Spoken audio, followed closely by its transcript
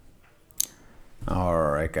All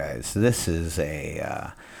right, guys. This is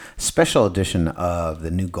a special edition of the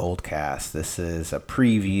new GoldCast. This is a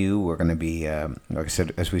preview. We're going to be, like I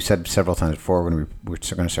said, as we've said several times before, we're going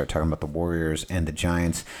to start talking about the Warriors and the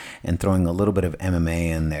Giants and throwing a little bit of MMA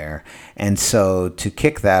in there. And so to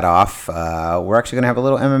kick that off, we're actually going to have a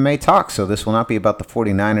little MMA talk. So this will not be about the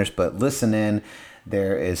 49ers, but listen in.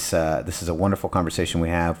 This is a wonderful conversation we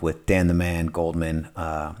have with Dan the Man Goldman,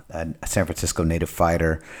 a San Francisco native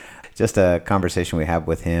fighter. Just a conversation we have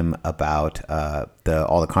with him about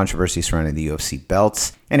all the controversy surrounding the UFC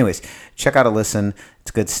belts. Anyways, check out a listen.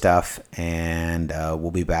 It's good stuff. And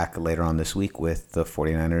we'll be back later on this week with the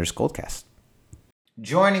 49ers GoldCast.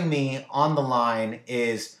 Joining me on the line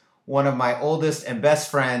is one of my oldest and best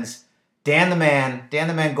friends, Dan the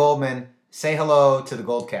Man Goldman. Say hello to the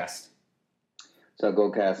GoldCast. What's up,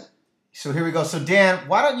 GoldCast? So here we go. So Dan,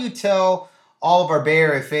 why don't you tell all of our Bay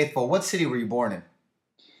Area faithful, what city were you born in?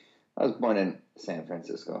 I was born in San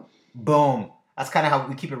Francisco. Boom. That's kind of how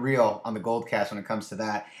we keep it real on the GoldCast when it comes to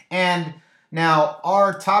that. And now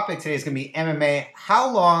our topic today is going to be MMA. How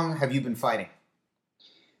long have you been fighting?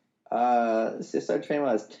 I started training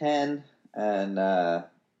when I was 10, and I'm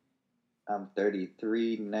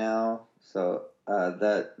 33 now, so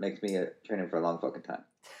that makes me training for a long fucking time.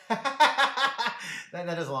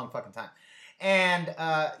 that is a long fucking time. And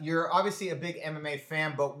you're obviously a big MMA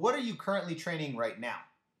fan, but what are you currently training right now?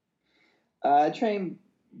 I train,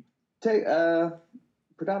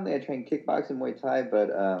 predominantly I train kickboxing, Muay Thai, but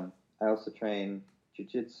I also train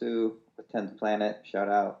jiu-jitsu with 10th Planet, shout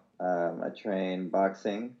out. I train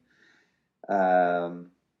boxing. So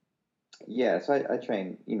I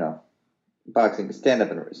train, boxing, stand up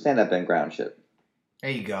and ground shit. There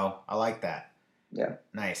you go. I like that. Yeah.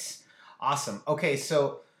 Nice. Awesome. Okay,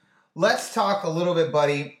 so let's talk a little bit,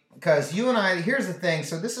 buddy. Because you and I, here's the thing.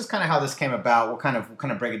 So this is kind of how this came about. We'll kind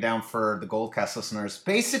of break it down for the GoldCast listeners.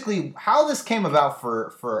 Basically, how this came about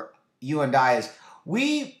for you and I is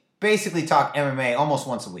we basically talk MMA almost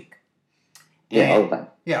once a week. All the time.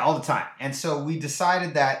 Yeah, all the time. And so we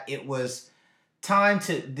decided that it was time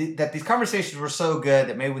that these conversations were so good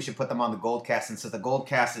that maybe we should put them on the GoldCast. And since the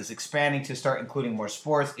GoldCast is expanding to start including more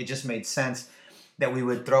sports, it just made sense that we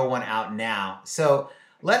would throw one out now. So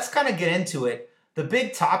let's kind of get into it. The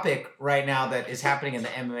big topic right now that is happening in the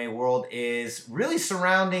MMA world is really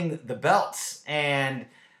surrounding the belts. And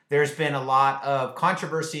there's been a lot of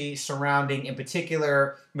controversy surrounding, in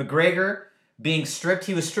particular, McGregor being stripped.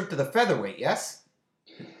 He was stripped of the featherweight, yes?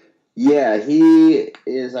 Yeah, he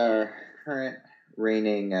is our current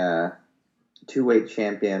reigning two-weight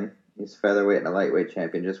champion. He's featherweight and a lightweight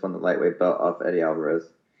champion. Just won the lightweight belt off Eddie Alvarez.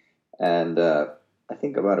 And I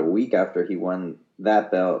think about a week after he won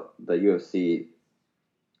that belt, the UFC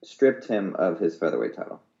stripped him of his featherweight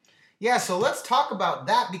title. Yeah, so let's talk about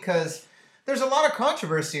that because there's a lot of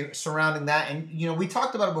controversy surrounding that. And, we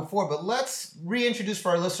talked about it before, but let's reintroduce for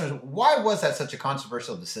our listeners, why was that such a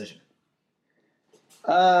controversial decision?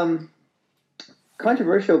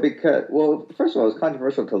 Controversial because, well, first of all, it was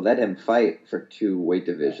controversial to let him fight for two weight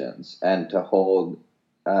divisions and to hold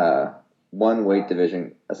one weight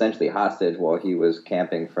division essentially hostage while he was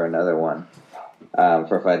camping for another one.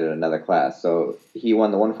 For a fight at another class. So he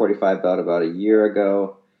won the 145 belt about a year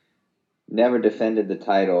ago, never defended the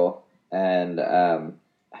title, and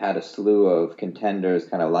had a slew of contenders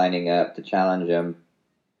kind of lining up to challenge him.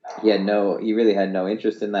 He really had no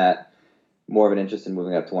interest in that, more of an interest in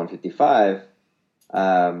moving up to 155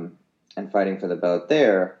 and fighting for the belt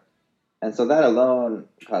there. And so that alone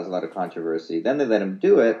caused a lot of controversy. Then they let him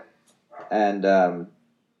do it, and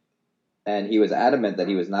he was adamant that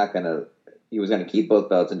he was going to keep both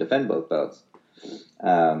belts and defend both belts.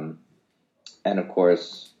 And of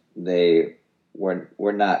course, they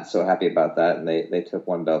were not so happy about that, and they took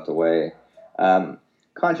one belt away.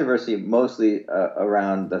 Controversy mostly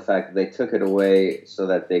around the fact that they took it away so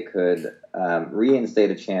that they could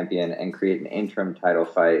reinstate a champion and create an interim title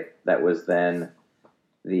fight that was then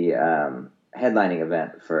the headlining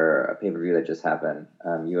event for a pay-per-view that just happened,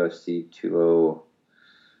 UFC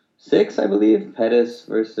 206, I believe, Pettis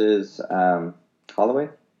versus Holloway.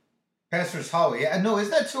 Pettis versus Holloway. Yeah, no,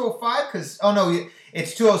 isn't that 205?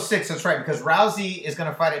 It's 206. That's right, because Rousey is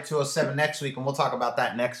going to fight at 207 next week, and we'll talk about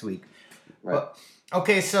that next week. Right. But,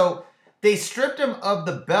 okay, so they stripped him of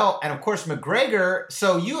the belt, and of course McGregor.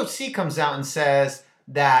 So UFC comes out and says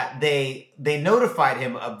that they notified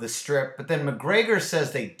him of the strip, but then McGregor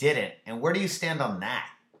says they didn't. And where do you stand on that?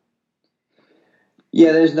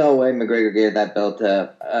 Yeah, there's no way McGregor gave that belt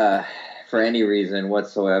up for any reason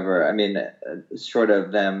whatsoever. I mean, short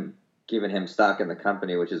of them giving him stock in the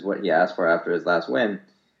company, which is what he asked for after his last win.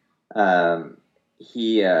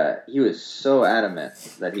 he was so adamant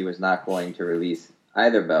that he was not going to release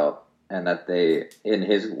either belt, and that they, in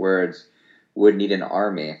his words, would need an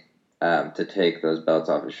army to take those belts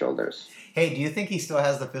off his shoulders. Hey, do you think he still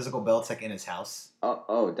has the physical belts like in his house?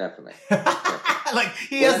 Oh, definitely. Like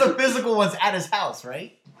he has the physical ones at his house,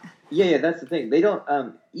 right? Yeah, that's the thing. They don't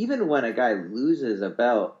even when a guy loses a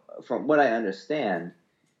belt, from what I understand,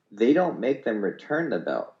 they don't make them return the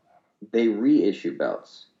belt. They reissue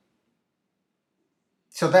belts.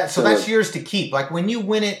 So that's yours to keep. Like when you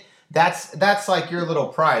win it, that's like your little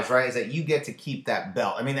prize, right? Is that you get to keep that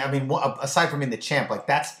belt. I mean, aside from being the champ, like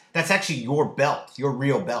that's actually your belt, your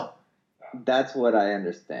real belt. That's what I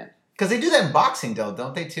understand. Because they do that in boxing, though,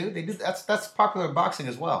 don't they? Too. They do. That's popular in boxing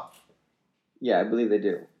as well. Yeah, I believe they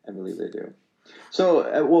do. So,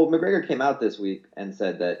 McGregor came out this week and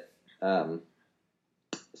said that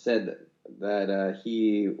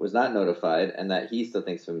he was not notified, and that he still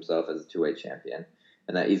thinks of himself as a two-weight champion,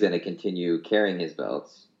 and that he's going to continue carrying his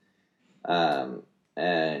belts,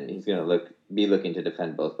 and he's going to be looking to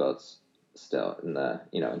defend both belts still in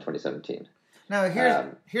 2017. Now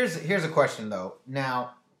here's a question though.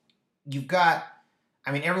 Now you've got,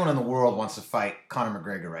 I mean, everyone in the world wants to fight Conor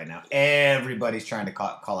McGregor right now. Everybody's trying to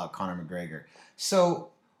call out Conor McGregor.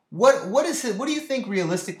 So what is it? What do you think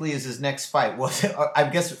realistically is his next fight? Well, I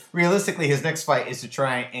guess realistically his next fight is to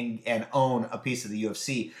try and own a piece of the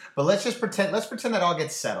UFC. But let's pretend that all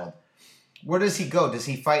gets settled. Where does he go? Does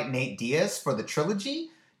he fight Nate Diaz for the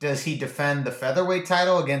trilogy? Does he defend the featherweight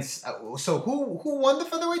title against? So who won the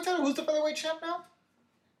featherweight title? Who's the featherweight champ now?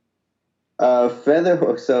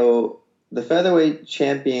 So the featherweight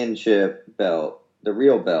championship belt, the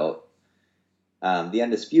real belt, the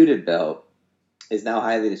undisputed belt, is now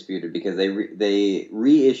highly disputed because they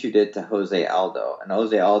reissued it to Jose Aldo, and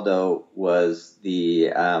Jose Aldo was the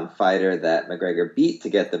fighter that McGregor beat to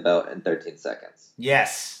get the belt in 13 seconds.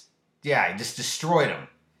 Yes, yeah, he just destroyed him.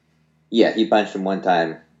 Yeah, he punched him one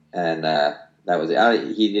time, and that was it.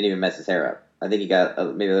 He didn't even mess his hair up. I think he got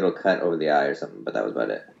maybe a little cut over the eye or something, but that was about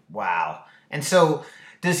it. Wow. And so,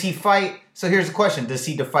 does he fight? So here's the question: Does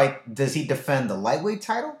he defend the lightweight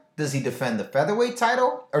title? Does he defend the featherweight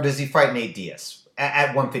title, or does he fight Nate Diaz at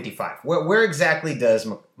 155? Where exactly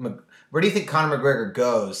where do you think Conor McGregor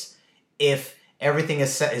goes if everything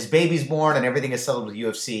is set, his baby's born and everything is settled with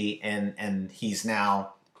UFC, and he's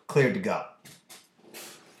now cleared to go?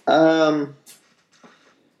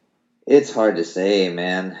 It's hard to say,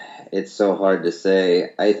 man. It's so hard to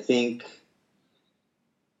say. I think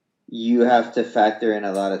you have to factor in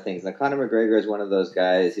a lot of things. Now, Conor McGregor is one of those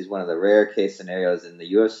guys. He's one of the rare case scenarios in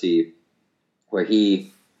the UFC where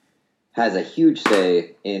he has a huge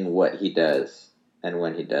say in what he does and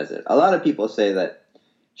when he does it. A lot of people say that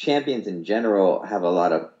champions in general have a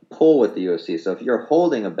lot of pull with the UFC. So if you're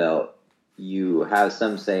holding a belt, you have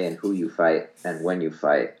some say in who you fight and when you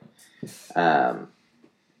fight.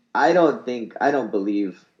 I don't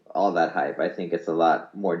believe all that hype. I think it's a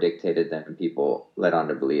lot more dictated than people let on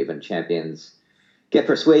to believe, and champions get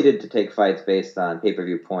persuaded to take fights based on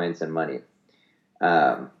pay-per-view points and money.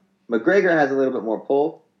 McGregor has a little bit more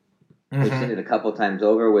pull. Mm-hmm. We've seen it a couple times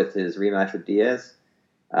over with his rematch with Diaz,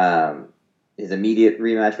 his immediate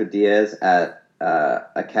rematch with Diaz at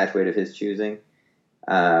a catch weight of his choosing.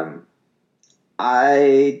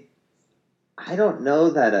 I don't know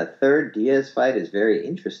that a third Diaz fight is very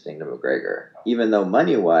interesting to McGregor, even though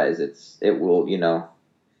money-wise it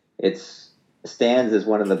stands as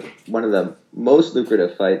one of the most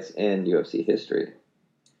lucrative fights in UFC history.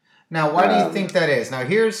 Now, why do you think that is? Now,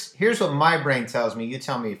 here's what my brain tells me. You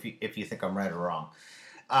tell me if you think I'm right or wrong.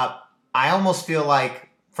 I almost feel like,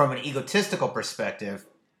 from an egotistical perspective,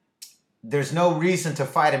 there's no reason to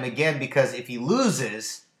fight him again, because if he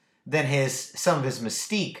loses, then some of his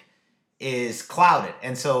mystique is clouded.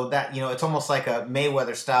 And so that, it's almost like a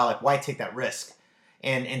Mayweather style, like, why take that risk?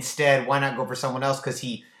 And instead, why not go for someone else? Because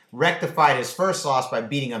he rectified his first loss by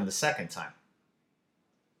beating him the second time.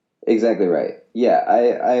 Exactly right. Yeah,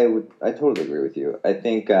 I totally agree with you. I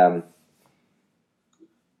think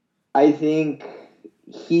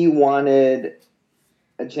he wanted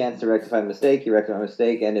a chance to rectify a mistake. He rectified a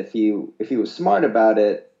mistake, and if he was smart about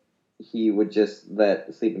it, he would just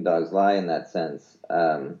let sleeping dogs lie in that sense.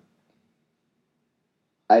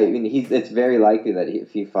 It's very likely that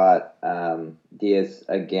if he fought Diaz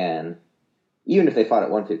again, even if they fought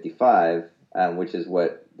at 155, which is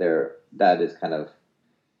that is kind of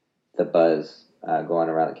the buzz going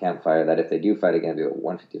around the campfire, that if they do fight again, it'll be at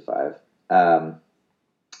 155.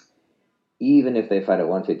 Even if they fight at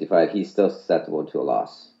 155, he's still susceptible to a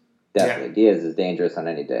loss. Definitely. Yeah. Diaz is dangerous on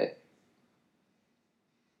any day.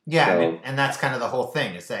 Yeah, So and that's kind of the whole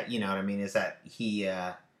thing. Is that, you know what I mean? Is that he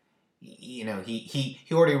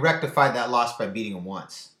already rectified that loss by beating him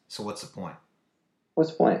once. So what's the point?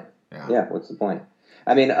 what's the point? Yeah. Yeah, what's the point?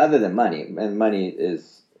 I mean, other than money, and money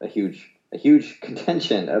is a huge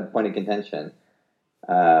contention, a point of contention.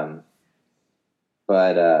 Um,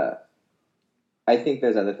 but I think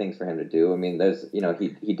there's other things for him to do. I mean, there's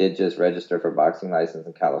he did just register for boxing license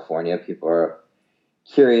in California. People are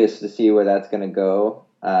curious to see where that's going to go.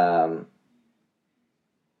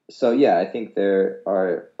 So yeah, I think there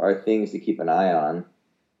are things to keep an eye on.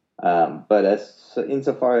 But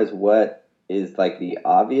insofar as what is like the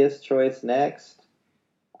obvious choice next,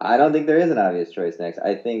 I don't think there is an obvious choice next.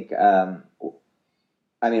 I think, I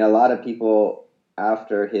mean, a lot of people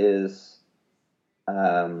after his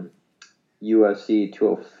UFC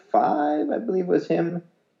 205, I believe was him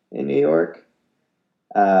in New York.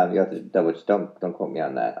 You have to don't quote me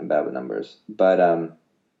on that. I'm bad with numbers. But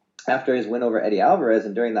after his win over Eddie Alvarez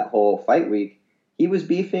and during that whole fight week, he was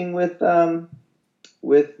beefing with the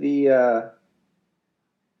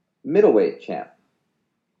middleweight champ,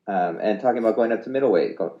 and talking about going up to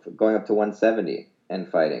middleweight, going up to 170 and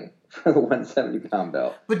fighting for the 170-pound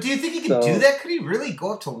belt. But do you think he can do that? Could he really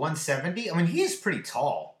go up to 170? I mean, he is pretty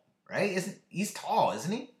tall, right? He's tall,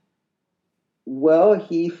 isn't he? Well,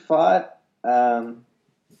 he fought the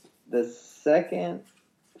second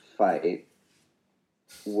fight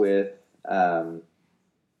with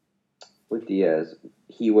Diaz.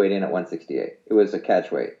 He weighed in at 168. It was a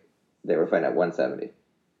catch weight. They were fighting at 170.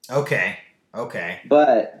 Okay.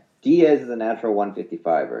 But Diaz is a natural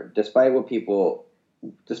 155er.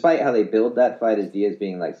 Despite how they build that fight as Diaz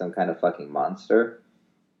being like some kind of fucking monster,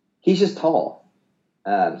 he's just tall.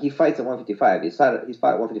 He fights at 155. He's fought at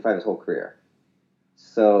 155 his whole career.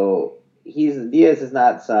 So Diaz is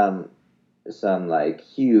not some like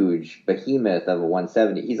huge behemoth of a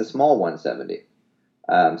 170. He's a small 170.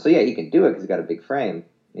 So yeah, he can do it because he's got a big frame.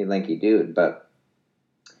 He's a lanky dude, but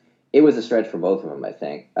it was a stretch for both of them, I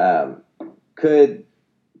think. Could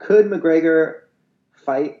McGregor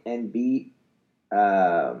fight and beat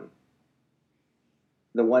the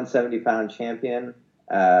 170-pound champion?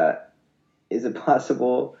 Is it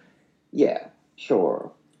possible? Yeah,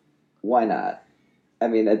 sure. Why not? I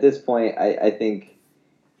mean, at this point, I think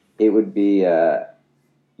it would be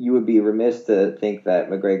you would be remiss to think that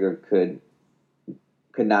McGregor could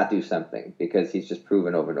not do something because he's just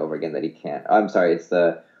proven over and over again that he can't. I'm sorry, it's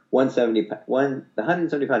the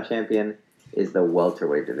 170-pound champion is the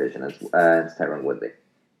welterweight division. It's Tyron Woodley.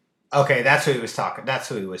 Okay, that's who he was talking. That's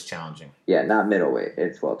who he was challenging. Yeah, not middleweight.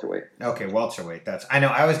 It's welterweight. Okay, welterweight. I know.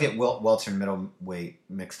 I always get welter and middleweight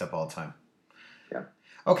mixed up all the time. Yeah.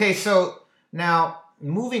 Okay, so now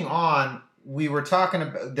moving on, we were talking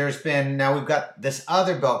about. We've got this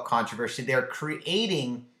other belt controversy. They're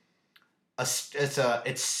creating was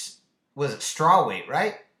it strawweight,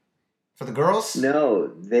 right? For the girls? No,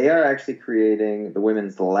 they are actually creating the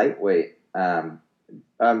women's lightweight.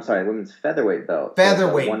 I'm sorry, women's featherweight belt.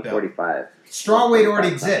 Featherweight 145. Strawweight already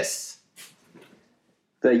exists.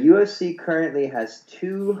 The UFC currently has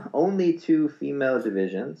only two female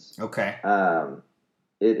divisions. Okay.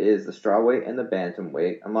 It is the strawweight and the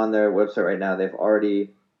bantamweight. I'm on their website right now. They've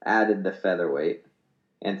already added the featherweight,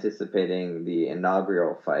 anticipating the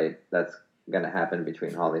inaugural fight that's going to happen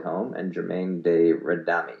between Holly Holm and Germaine de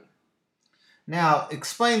Randamie. Now,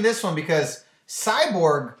 explain this one because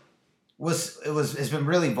Cyborg has been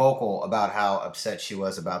really vocal about how upset she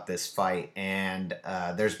was about this fight, and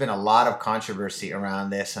there's been a lot of controversy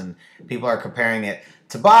around this, and people are comparing it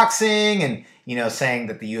to boxing, and saying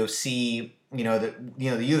that the UFC, the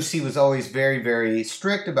UFC was always very, very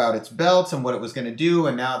strict about its belts and what it was going to do,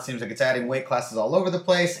 and now it seems like it's adding weight classes all over the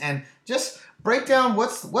place. And just break down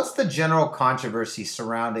what's the general controversy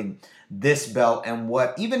surrounding this belt, and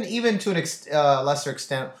what even to an lesser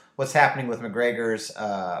extent what's happening with McGregor's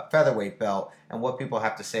featherweight belt, and what people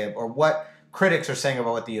have to say, or what critics are saying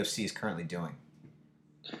about what the UFC is currently doing.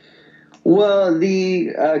 Well,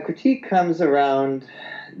 the critique comes around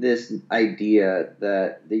this idea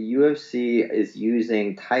that the UFC is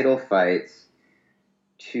using title fights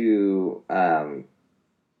to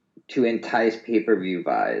entice pay-per-view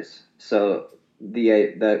buys. So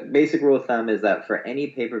the basic rule of thumb is that for any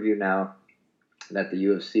pay-per-view now that the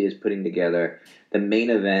UFC is putting together, the main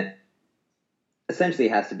event essentially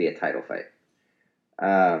has to be a title fight.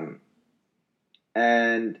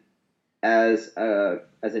 And as the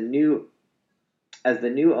new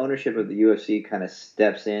ownership of the UFC kind of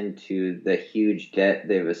steps into the huge debt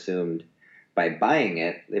they've assumed by buying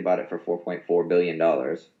it, they bought it for $4.4 billion.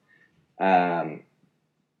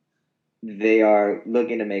 they are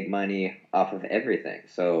looking to make money off of everything.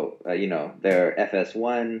 So, their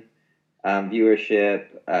FS1 viewership,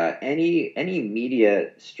 any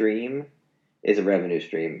media stream is a revenue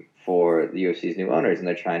stream for the UFC's new owners, and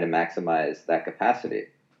they're trying to maximize that capacity.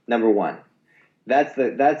 Number one, that's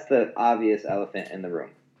the obvious elephant in the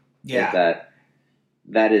room. Yeah.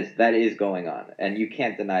 Is that is going on, and you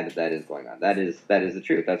can't deny that is going on. That is the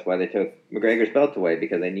truth. That's why they took McGregor's belt away,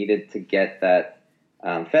 because they needed to get that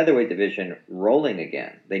featherweight division rolling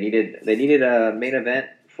again. They needed a main event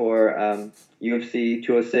for UFC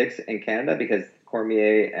 206 in Canada, because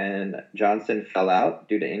Cormier and Johnson fell out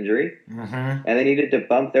due to injury, and they needed to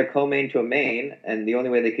bump their co-main to a main, and the only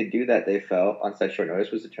way they could do that, they felt, on such short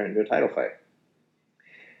notice, was to turn into a title fight.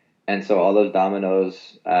 And so all those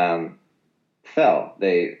dominoes fell.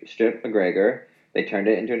 They stripped McGregor. They turned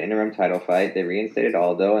it into an interim title fight. They reinstated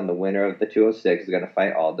Aldo, and the winner of the 206 is going to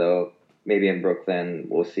fight Aldo, maybe in Brooklyn.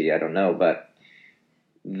 We'll see. I don't know, but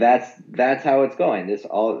that's how it's going. This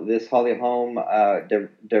Holly Holm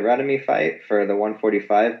Deratami fight for the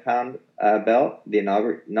 145-pound belt, the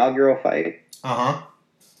inaugural fight.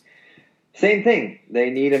 Same thing.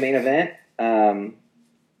 They need a main event.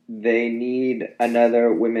 They need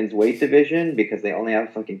another women's weight division, because they only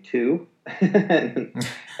have fucking two. and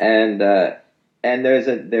there's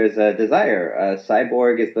a desire.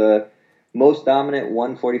 Cyborg is the most dominant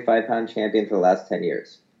 145-pound champion for the last 10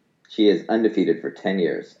 years. She is undefeated for 10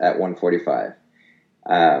 years at 145.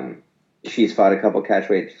 She's fought a couple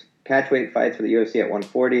catchweight fights for the UFC at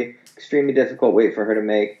 140. Extremely difficult weight for her to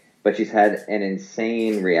make, but she's had an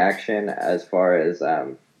insane reaction as far as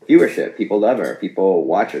viewership. People love her. People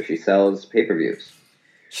watch her. She sells pay-per-views.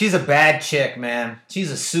 She's a bad chick, man. She's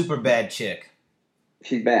a super bad chick.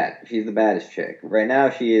 She's bad. She's the baddest chick. Right now,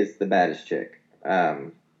 she is the baddest chick.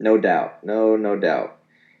 No doubt. No doubt.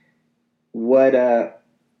 What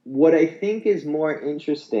I think is more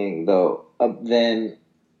interesting, though, than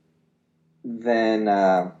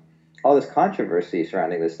all this controversy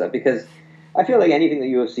surrounding this stuff, because I feel like anything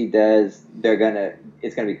the UFC does,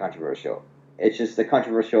 it's gonna be controversial. It's just a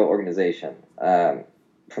controversial organization.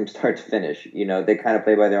 From start to finish. They kind of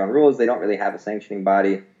play by their own rules. They don't really have a sanctioning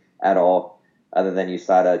body at all, other than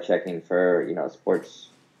USADA checking for,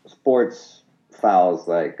 sports fouls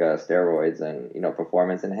like steroids and,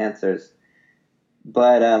 performance enhancers.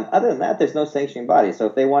 But other than that, there's no sanctioning body. So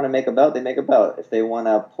if they want to make a belt, they make a belt. If they want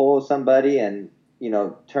to pull somebody and,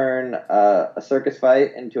 turn a circus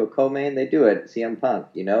fight into a co-main, they do it. CM Punk,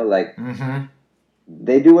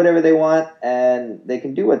 They do whatever they want, and they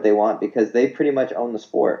can do what they want because they pretty much own the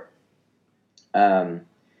sport.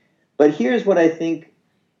 But here's what I think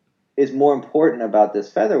is more important about this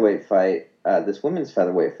featherweight fight, this women's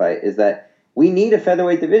featherweight fight, is that we need a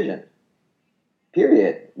featherweight division.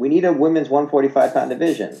 Period. We need a women's 145-pound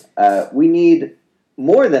division. We need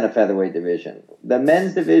more than a featherweight division. The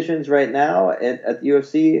men's divisions right now at the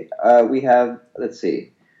UFC, we have,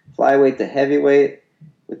 flyweight to heavyweight,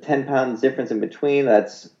 with 10 pounds difference in between.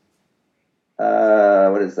 That's,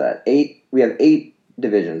 what is that? 8. We have 8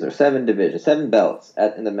 divisions, or 7 divisions, 7 belts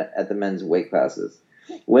at the men's weight classes.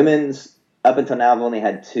 Women's, up until now, have only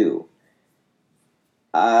had 2.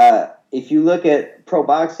 If you look at pro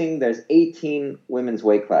boxing, there's 18 women's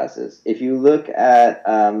weight classes. If you look at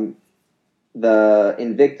the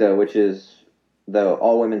Invicta, which is the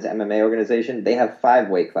all-women's MMA organization, they have 5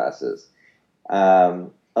 weight classes.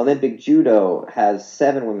 Olympic Judo has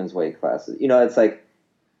 7 women's weight classes. It's like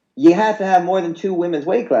you have to have more than 2 women's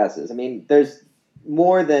weight classes. I mean, there's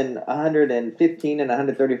more than 115 and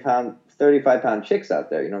 135-pound chicks out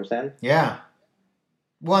there. You know what I'm saying? Yeah.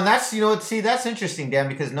 Well, and that's, that's interesting, Dan,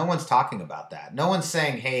 because no one's talking about that. No one's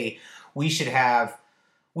saying, hey, we should have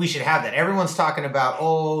that. Everyone's talking about,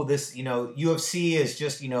 this, UFC is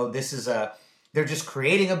just, this is they're just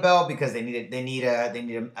creating a belt because they need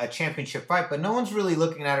a championship fight, but no one's really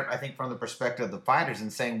looking at it, I think, from the perspective of the fighters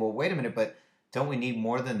and saying, well, wait a minute, but don't we need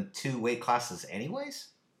more than 2 weight classes anyways?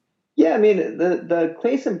 Yeah, I mean, the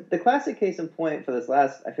classic case in point for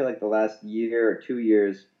I feel like the last year or 2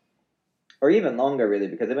 years, or even longer, really,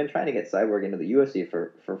 because they've been trying to get Cyborg into the UFC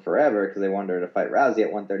for forever because they wanted her to fight Rousey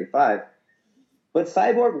at 135. But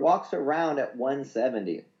Cyborg walks around at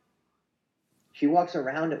 170. She walks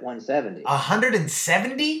around at 170.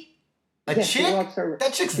 170? A chick?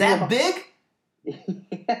 That chick's that big?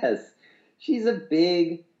 Yes. She's a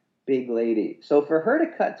big, big lady. So for her to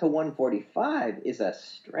cut to 145 is a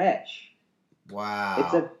stretch. Wow.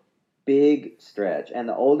 It's a big stretch. And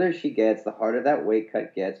the older she gets, the harder that weight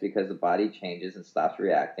cut gets because the body changes and stops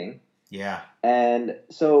reacting. Yeah. And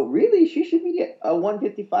so really she should be a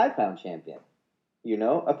 155-pound champion.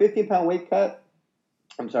 A 15-pound weight cut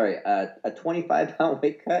I'm sorry, a 25-pound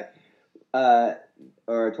weight cut, uh,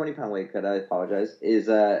 or a 20-pound weight cut. I apologize. Is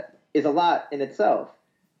a lot in itself.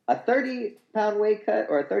 A 30-pound weight cut,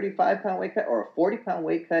 or a 35-pound weight cut, or a 40-pound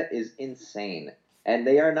weight cut is insane, and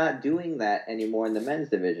they are not doing that anymore in the men's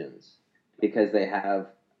divisions because they have,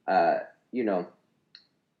 uh, you know,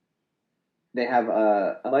 they have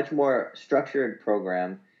a much more structured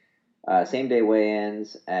program, same day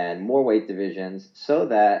weigh-ins, and more weight divisions, so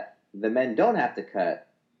that the men don't have to cut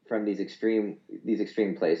from these extreme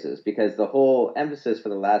places. Because the whole emphasis for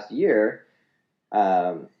the last year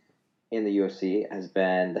um, in the UFC has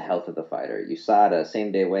been the health of the fighter, USADA,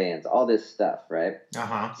 same day weigh-ins, all this stuff, right?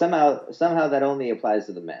 Uh-huh. Somehow that only applies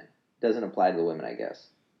to the men, doesn't apply to the women, I guess.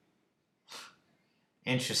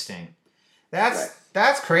 Interesting. Right.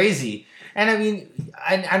 That's crazy. And I mean,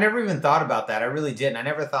 I never even thought about that. I really didn't. I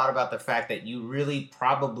never thought about the fact that you really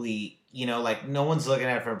probably, like no one's looking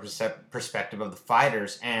at it from a perspective of the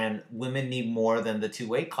fighters, and women need more than the two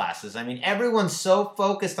weight classes. I mean, everyone's so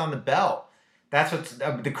focused on the belt. That's what's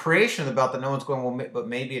the creation of the belt that no one's going, well, but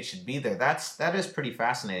maybe it should be there. That is pretty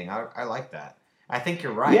fascinating. I like that. I think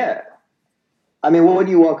you're right. Yeah. I mean, what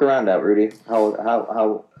do you walk around at, Rudy?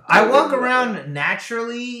 How I walk around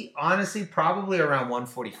naturally, honestly, probably around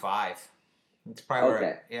 145. It's probably Okay.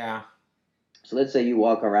 right. Yeah. So let's say you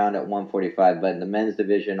walk around at 145, but in the men's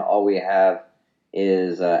division, all we have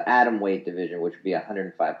is atom weight division, which would be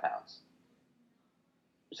 105 pounds.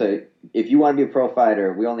 So if you want to be a pro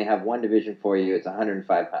fighter, we only have one division for you. It's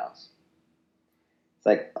 105 pounds. It's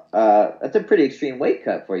like that's a pretty extreme weight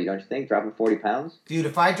cut for you, don't you think? Dropping 40 pounds. Dude,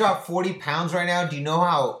 if I drop 40 pounds right now, do you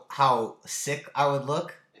know how sick I would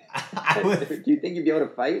look? Do you think you'd be able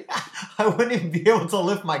to fight? I wouldn't even be able to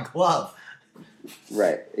lift my glove.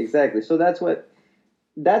 Right, exactly. So that's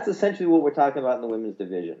essentially what we're talking about in the women's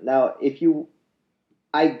division. Now, and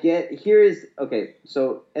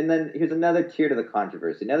then here's another tier to the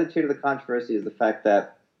controversy. Another tier to the controversy is the fact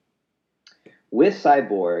that with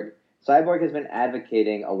Cyborg has been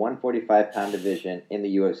advocating a 145-pound division in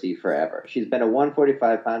the UFC forever. She's been a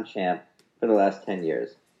 145-pound champ for the last 10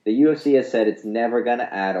 years. The UFC has said it's never going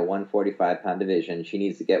to add a 145-pound division. She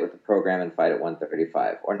needs to get with the program and fight at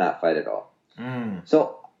 135 or not fight at all.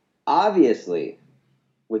 So, obviously,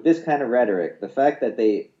 with this kind of rhetoric, the fact that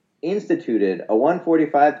they instituted a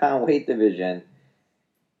 145-pound weight division,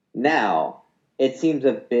 now it seems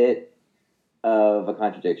a bit of a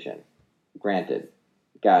contradiction. Granted.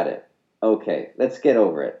 Got it. Okay, let's get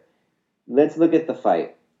over it. Let's look at the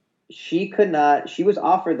fight. She was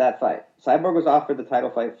offered that fight. Cyborg was offered the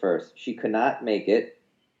title fight first. She could not make it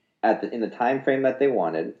in the time frame that they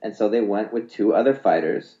wanted, and so they went with two other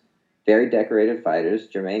fighters, very decorated fighters.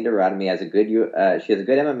 Germaine Dorotmy has a good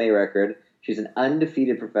MMA record. She's an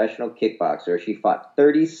undefeated professional kickboxer. She fought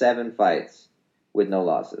 37 fights with no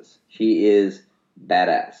losses. She is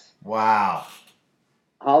badass. Wow.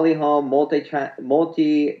 Holly Holm,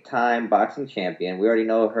 multi-time boxing champion. We already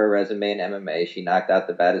know her resume in MMA. She knocked out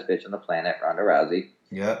the baddest bitch on the planet, Ronda Rousey.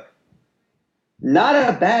 Yep. Not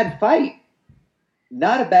a bad fight.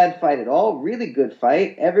 Not a bad fight at all. Really good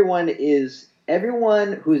fight. Everyone who's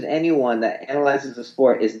anyone that analyzes the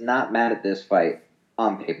sport is not mad at this fight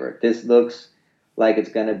on paper. This looks like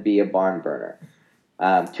it's going to be a barn burner.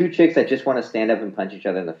 Two chicks that just want to stand up and punch each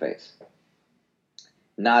other in the face.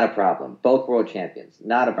 Not a problem. Both world champions.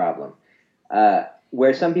 Not a problem.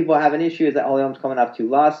 Where some people have an issue is that Holly Holm's coming off 2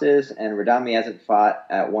 losses, and Radami hasn't fought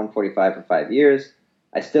at 145 for 5 years.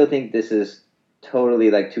 I still think this is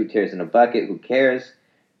totally like 2 tiers in a bucket. Who cares?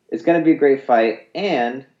 It's going to be a great fight,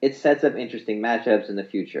 and it sets up interesting matchups in the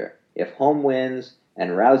future. If Holm wins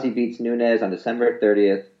and Rousey beats Nunes on December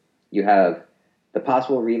 30th, you have the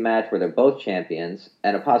possible rematch where they're both champions,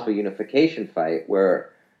 and a possible unification fight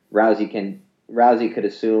where Rousey could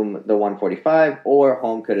assume the 145, or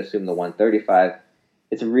Holm could assume the 135.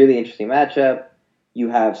 It's a really interesting matchup. You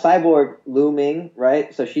have Cyborg looming,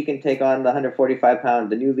 right? So she can take on the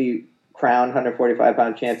the newly crowned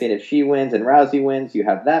 145-pound champion. If she wins and Rousey wins, you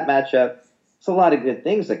have that matchup. It's a lot of good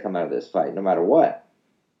things that come out of this fight, no matter what.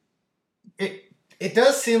 It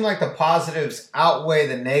does seem like the positives outweigh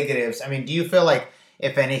the negatives. I mean, do you feel like,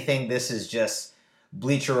 if anything, this is just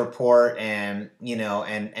Bleacher Report and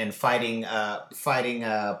fighting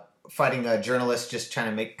a journalist just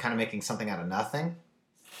trying to making something out of nothing?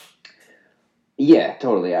 Yeah,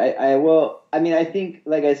 totally. I think,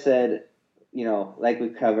 like I said, like we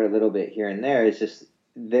covered a little bit here and there, it's just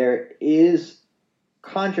there is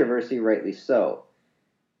controversy, rightly so.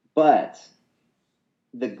 But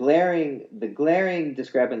the glaring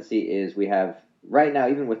discrepancy is we have right now,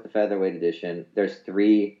 even with the featherweight edition, there's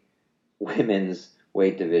 3 women's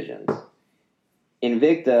weight divisions.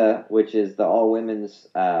 Invicta, which is the all women's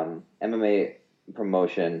MMA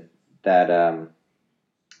promotion that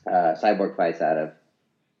Cyborg fights out of,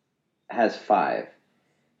 has 5.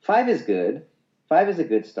 5 is good. 5 is a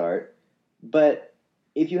good start. But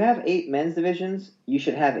if you have 8 men's divisions, you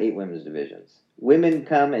should have 8 women's divisions. Women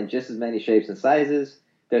come in just as many shapes and sizes.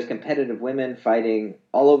 There's competitive women fighting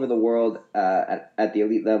all over the world at the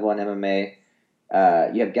elite level in MMA.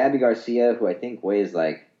 You have Gabby Garcia, who I think weighs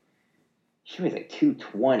like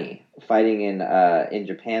 220, fighting in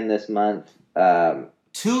Japan this month.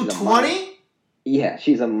 220? Yeah,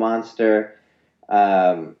 she's a monster.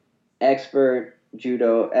 Expert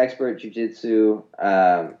judo, expert jiu-jitsu,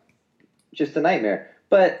 just a nightmare.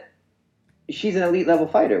 But she's an elite level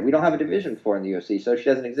fighter. We don't have a division for her in the UFC, so she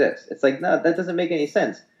doesn't exist. It's like, no, that doesn't make any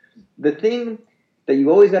sense. The thing that you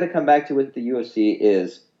always got to come back to with the UFC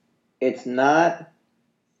is it's not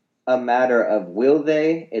a matter of will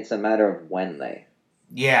they, it's a matter of when they.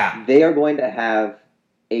 Yeah. They are going to have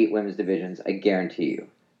 8 women's divisions, I guarantee you.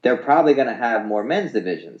 They're probably going to have more men's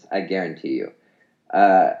divisions, I guarantee you.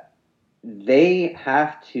 They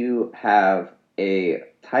have to have a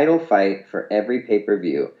title fight for every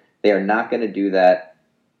pay-per-view. They are not going to do that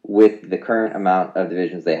with the current amount of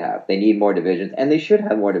divisions they have. They need more divisions, and they should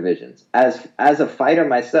have more divisions. As a fighter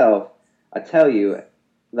myself, I tell you,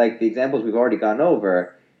 like the examples we've already gone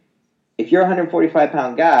over, if you're a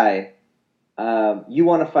 145-pound guy, you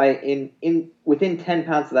want to fight in within 10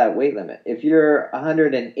 pounds of that weight limit. If you're a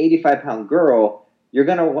 185-pound girl, you're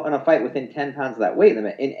going to want to fight within 10 pounds of that weight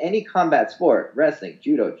limit. In any combat sport, wrestling,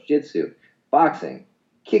 judo, jiu-jitsu, boxing,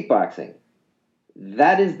 kickboxing,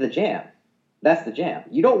 that is the jam. That's the jam.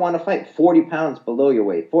 You don't want to fight 40 pounds below your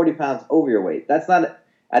weight, 40 pounds over your weight. That's not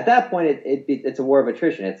at that point. It's a war of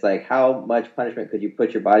attrition. It's like how much punishment could you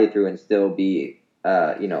put your body through and still be,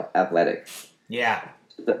 athletic? Yeah.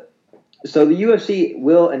 So the UFC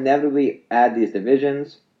will inevitably add these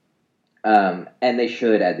divisions, and they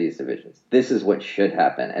should add these divisions. This is what should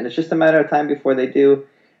happen, and it's just a matter of time before they do.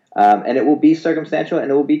 And it will be circumstantial,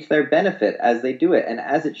 and it will be to their benefit as they do it, and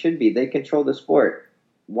as it should be. They control the sport.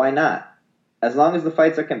 Why not? As long as the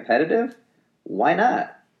fights are competitive, why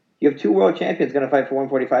not? You have 2 world champions going to fight for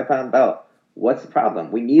 145-pound belt. What's the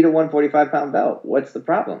problem? We need a 145-pound belt. What's the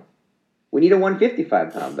problem? We need a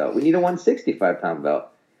 155-pound belt. We need a 165-pound belt.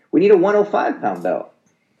 We need a 105-pound belt.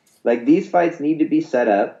 Like, these fights need to be set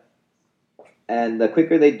up, and the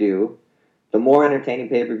quicker they do, the more entertaining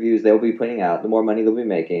pay-per-views they'll be putting out, the more money they'll be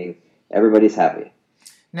making. Everybody's happy.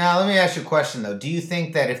 Now, let me ask you a question, though. Do you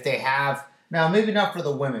think that if they have... Now, maybe not for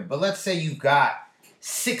the women, but let's say you've got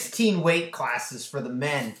 16 weight classes for the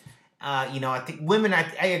men. I think women,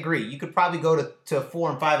 I agree. You could probably go to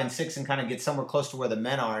 4 and 5 and 6 and kind of get somewhere close to where the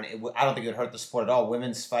men are. And I don't think it would hurt the sport at all.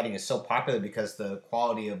 Women's fighting is so popular because the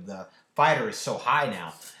quality of the fighter is so high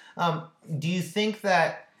now. Do you think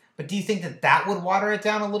that would water it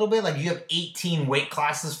down a little bit? Like, you have 18 weight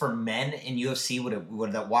classes for men in UFC.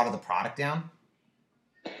 Would that water the product down?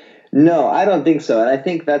 No, I don't think so. And I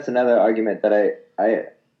think that's another argument that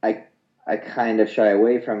I kind of shy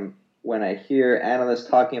away from when I hear analysts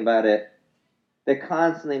talking about it. They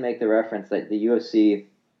constantly make the reference that the UFC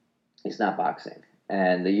is not boxing.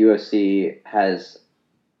 And the UFC has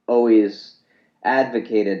always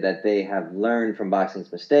advocated that they have learned from boxing's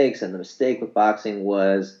mistakes, and the mistake with boxing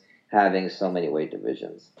was having so many weight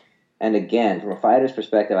divisions. And again, from a fighter's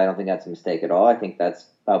perspective, I don't think that's a mistake at all. I think that's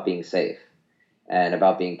about being safe and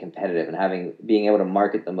about being competitive and being able to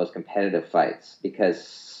market the most competitive fights,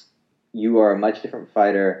 because you are a much different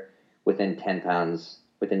fighter within 10 pounds,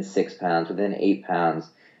 within 6 pounds, within 8 pounds.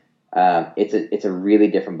 It's a really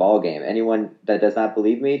different ball game. Anyone that does not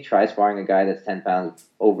believe me, try sparring a guy that's 10 pounds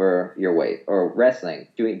over your weight, or wrestling,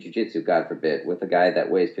 doing jiu-jitsu, God forbid, with a guy that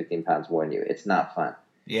weighs 15 pounds more than you. It's not fun.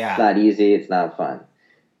 Yeah. It's not easy. It's not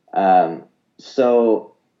fun.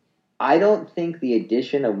 So I don't think the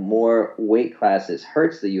addition of more weight classes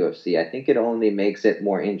hurts the UFC. I think it only makes it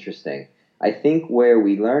more interesting. I think where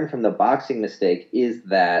we learn from the boxing mistake is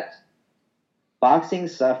that boxing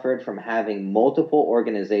suffered from having multiple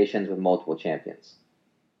organizations with multiple champions.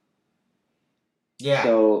 Yeah.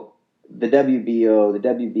 So the WBO, the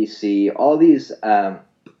WBC,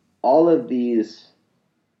 all of these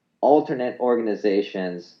alternate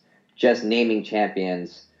organizations just naming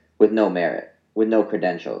champions with no merit, with no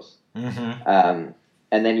credentials. Mm-hmm.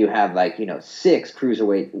 And then you have 6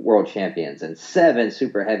 cruiserweight world champions and 7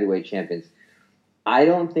 super heavyweight champions. I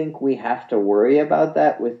don't think we have to worry about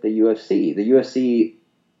that with the UFC. The UFC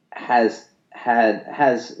has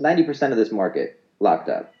 90% of this market locked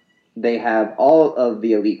up. They have all of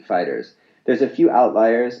the elite fighters. There's a few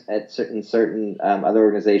outliers at certain other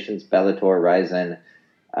organizations, Bellator,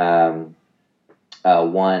 Ryzen,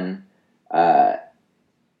 One.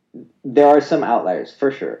 There are some outliers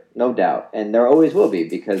for sure, no doubt, and there always will be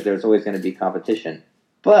because there's always going to be competition.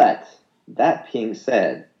 But that being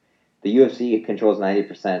said, the UFC controls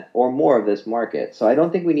 90% or more of this market, so I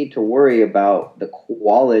don't think we need to worry about the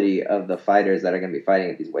quality of the fighters that are going to be fighting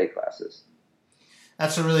at these weight classes.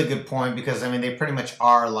 That's a really good point because I mean they pretty much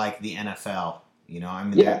are like the NFL. I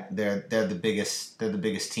mean they're the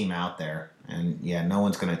biggest team out there, and yeah, no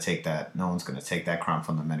one's going to take that crown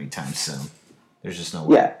from them anytime soon. There's just no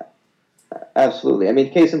way. Yeah, absolutely. I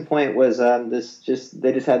mean, case in point was they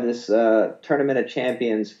just had this tournament of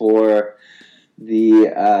champions for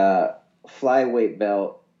the flyweight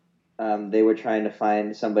belt. They were trying to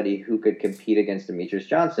find somebody who could compete against Demetrius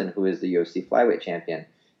Johnson, who is the UFC flyweight champion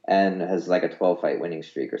and has like a 12-fight winning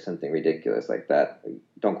streak or something ridiculous like that.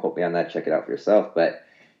 Don't quote me on that. Check it out for yourself. But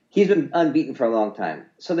he's been unbeaten for a long time.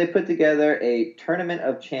 So they put together a Tournament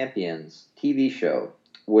of Champions TV show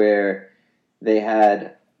where they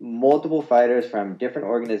had multiple fighters from different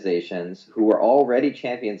organizations who were already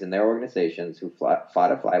champions in their organizations who fought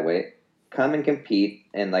a flyweight come and compete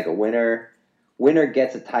in like a winner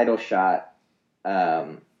gets a title shot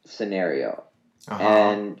scenario. Uh-huh.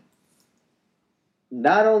 And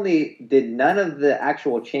not only did none of the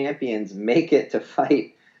actual champions make it to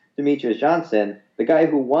fight Demetrius Johnson, the guy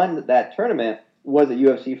who won that tournament was a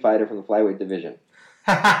UFC fighter from the flyweight division.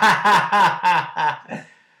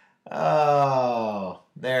 Oh,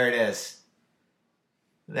 there it is.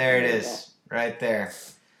 There it is. Right there.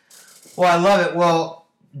 Well, I love it. Well,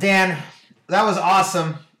 Dan, that was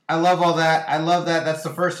awesome. I love all that. I love that. That's the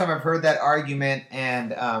first time I've heard that argument,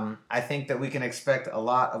 and I think that we can expect a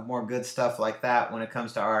lot of more good stuff like that when it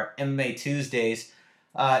comes to our MMA Tuesdays.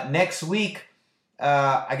 Next week,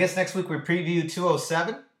 I guess next week we preview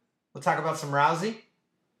 207. We'll talk about some Rousey.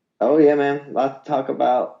 Oh, yeah, man. A lot to talk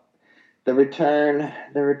about. The return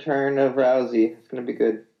of Rousey. It's going to be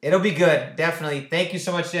good. It'll be good, definitely. Thank you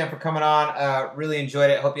so much, Dan, for coming on. Really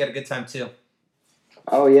enjoyed it. Hope you had a good time, too.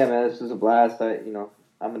 Oh, yeah, man. This was a blast. I'm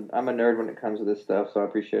a nerd when it comes to this stuff, so I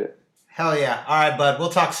appreciate it. Hell yeah. All right, bud.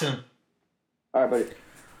 We'll talk soon. All right, buddy.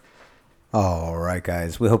 All right,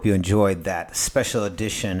 guys. We hope you enjoyed that special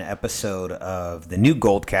edition episode of the new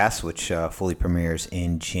GoldCast, which fully premieres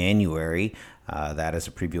in January. That is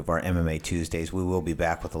a preview of our MMA Tuesdays. We will be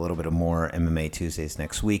back with a little bit of more MMA Tuesdays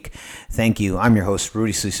next week. Thank you. I'm your host,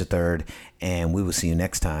 Rudy Solis III, and we will see you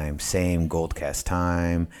next time. Same GoldCast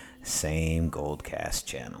time, same GoldCast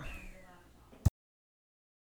channel.